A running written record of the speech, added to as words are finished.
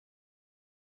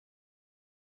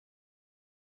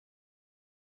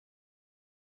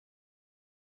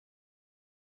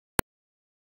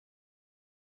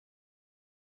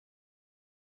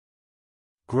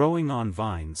Growing on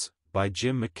Vines, by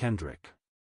Jim McKendrick.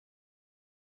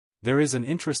 There is an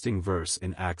interesting verse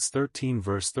in Acts 13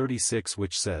 verse 36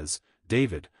 which says,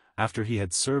 David, after he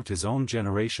had served his own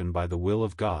generation by the will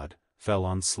of God, fell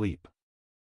on sleep.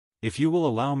 If you will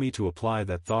allow me to apply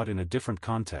that thought in a different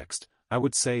context, I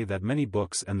would say that many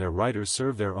books and their writers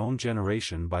serve their own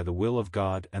generation by the will of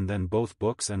God, and then both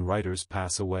books and writers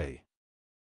pass away.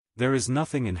 There is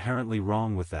nothing inherently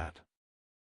wrong with that.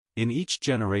 In each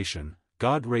generation,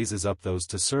 God raises up those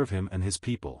to serve him and his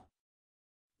people.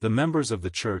 The members of the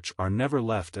church are never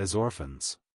left as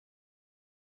orphans.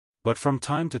 But from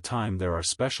time to time there are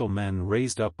special men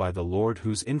raised up by the Lord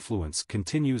whose influence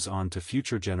continues on to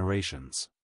future generations.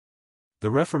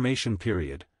 The Reformation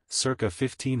period, circa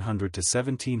 1500 to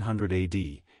 1700 AD,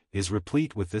 is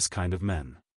replete with this kind of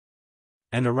men.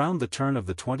 And around the turn of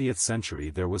the 20th century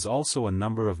there was also a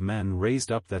number of men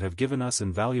raised up that have given us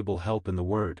invaluable help in the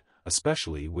Word,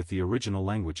 especially with the original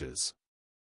languages.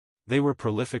 They were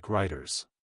prolific writers.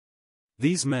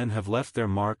 These men have left their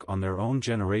mark on their own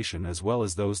generation as well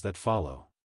as those that follow.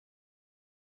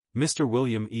 Mr.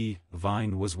 William E.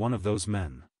 Vine was one of those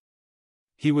men.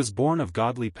 He was born of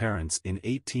godly parents in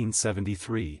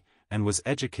 1873, and was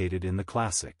educated in the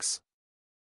classics.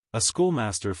 A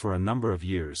schoolmaster for a number of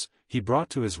years, he brought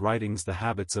to his writings the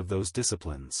habits of those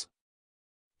disciplines.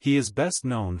 He is best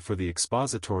known for the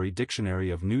expository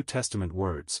dictionary of New Testament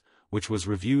words, which was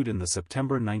reviewed in the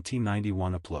September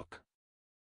 1991 Outlook.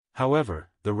 However,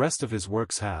 the rest of his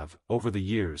works have, over the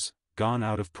years, gone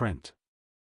out of print.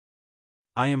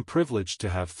 I am privileged to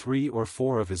have 3 or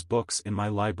 4 of his books in my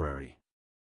library.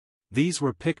 These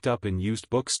were picked up in used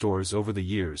bookstores over the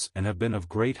years and have been of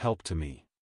great help to me.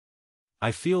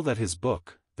 I feel that his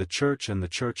book, The Church and the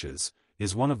Churches,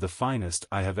 is one of the finest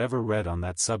I have ever read on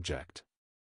that subject.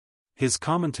 His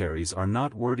commentaries are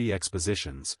not wordy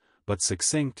expositions, but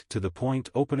succinct to the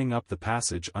point, opening up the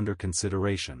passage under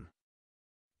consideration.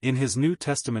 In his New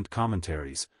Testament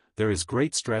commentaries, there is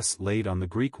great stress laid on the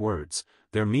Greek words,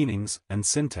 their meanings and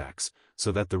syntax,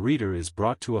 so that the reader is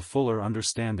brought to a fuller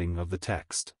understanding of the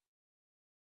text.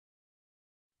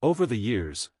 Over the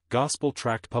years, Gospel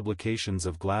Tract Publications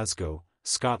of Glasgow,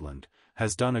 Scotland,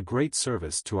 has done a great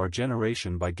service to our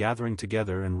generation by gathering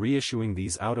together and reissuing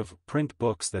these out-of-print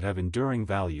books that have enduring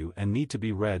value and need to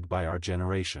be read by our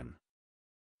generation.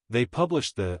 They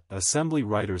published the Assembly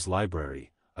Writers'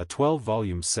 Library, a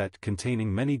 12-volume set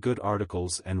containing many good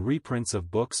articles and reprints of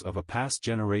books of a past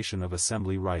generation of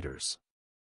Assembly writers.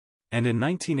 And in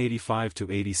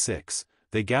 1985–86,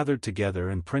 they gathered together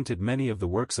and printed many of the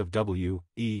works of W.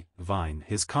 E. Vine,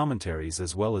 his commentaries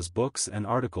as well as books and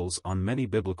articles on many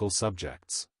biblical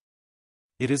subjects.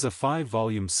 It is a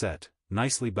 5-volume set,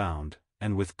 nicely bound,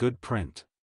 and with good print.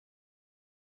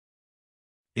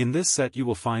 In this set you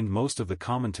will find most of the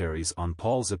commentaries on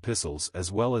Paul's epistles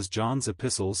as well as John's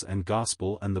epistles and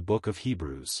Gospel and the book of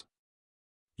Hebrews.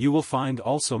 You will find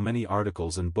also many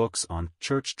articles and books on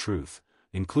church truth,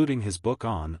 including his book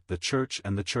on The Church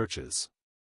and the Churches.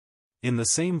 In the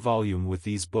same volume with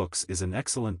these books is an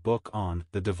excellent book on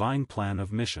The Divine Plan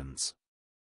of Missions.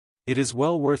 It is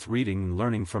well worth reading and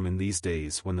learning from in these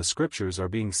days when the scriptures are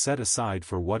being set aside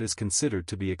for what is considered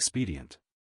to be expedient.